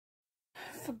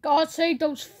For God's sake,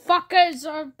 those fuckers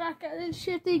are back at this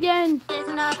shit again. Here's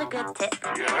another good tip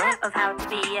of how to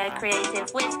be a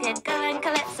creative whiz kid. Go and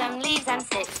collect some leaves and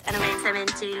sticks and arrange them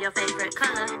into your favourite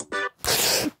colour.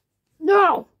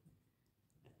 No!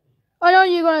 I know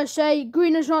you're gonna say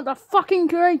green is not a fucking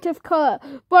creative colour,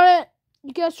 but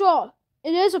guess what?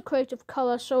 It is a creative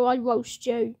colour, so I roast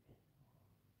you.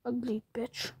 Ugly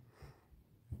bitch.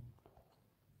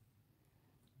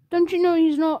 Don't you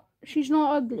know she's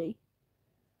not ugly?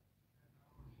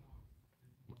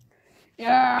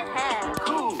 Yeah. Hair.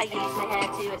 I use my hair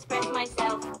to express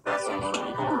myself.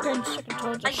 I'm getting sick and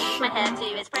tired of I use my hair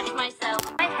to express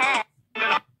myself. My hair.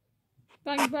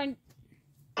 Bang, bang.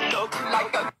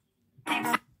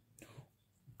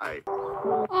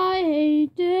 I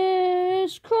hate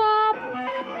this crap.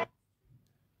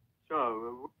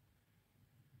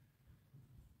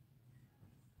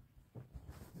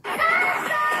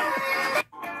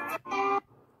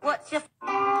 What's your...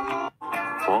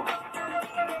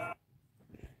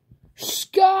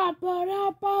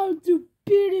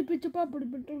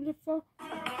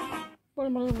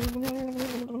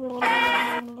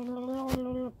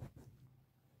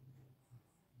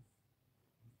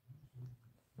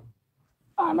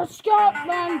 I'm a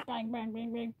Scotland. Bang, bang,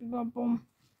 bang, bang, boom, boom.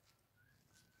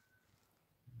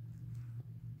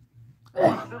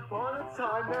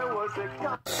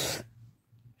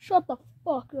 Shut the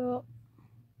fuck up.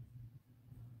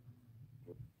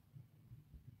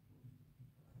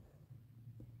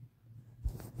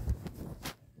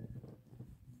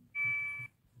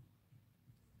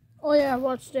 Oh yeah,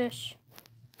 what's this?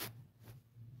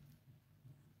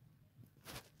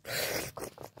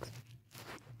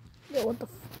 Yeah, what the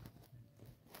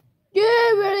you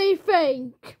really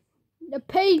think the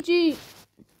PG...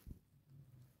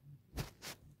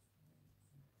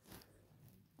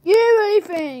 You really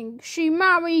think she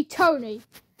married Tony?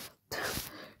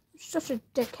 Such a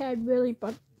dickhead, really,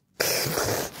 but...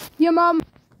 Your mum...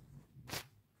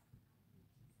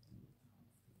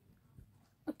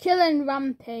 A killing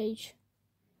rampage.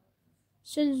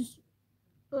 Since...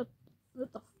 What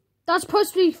the... That's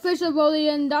supposed to be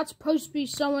Fizzarolian, that's supposed to be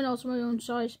someone else my own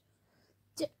size.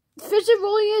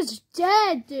 Fizzarolian is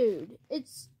dead, dude.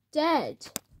 It's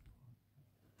dead.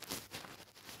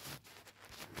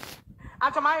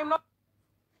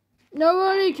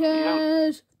 Nobody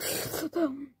cares.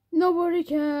 Nobody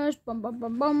cares. Bum bum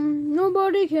bum bum.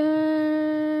 Nobody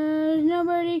cares.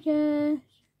 Nobody cares.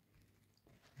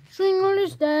 Swingle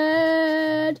is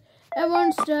dead.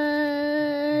 Everyone's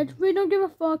dead. We don't give a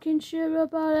fucking shit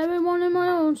about everyone in my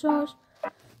own size.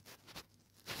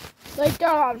 Like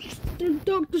the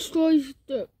dog destroys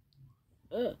the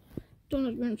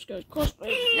Donald Grimsky's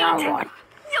cosplay. Now what?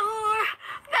 Your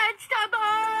vegetables!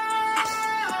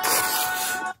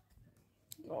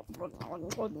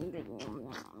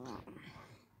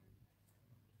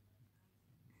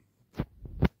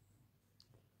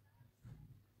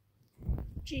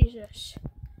 Jesus.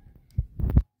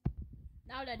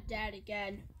 Now they're dead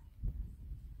again.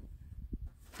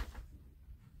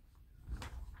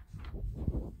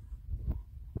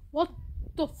 What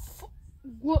the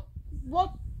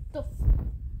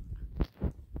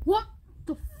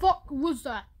fuck was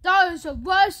that? That is the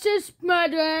worstest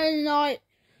murder night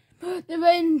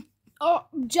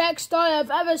objects that I've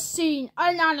ever seen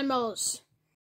in animals.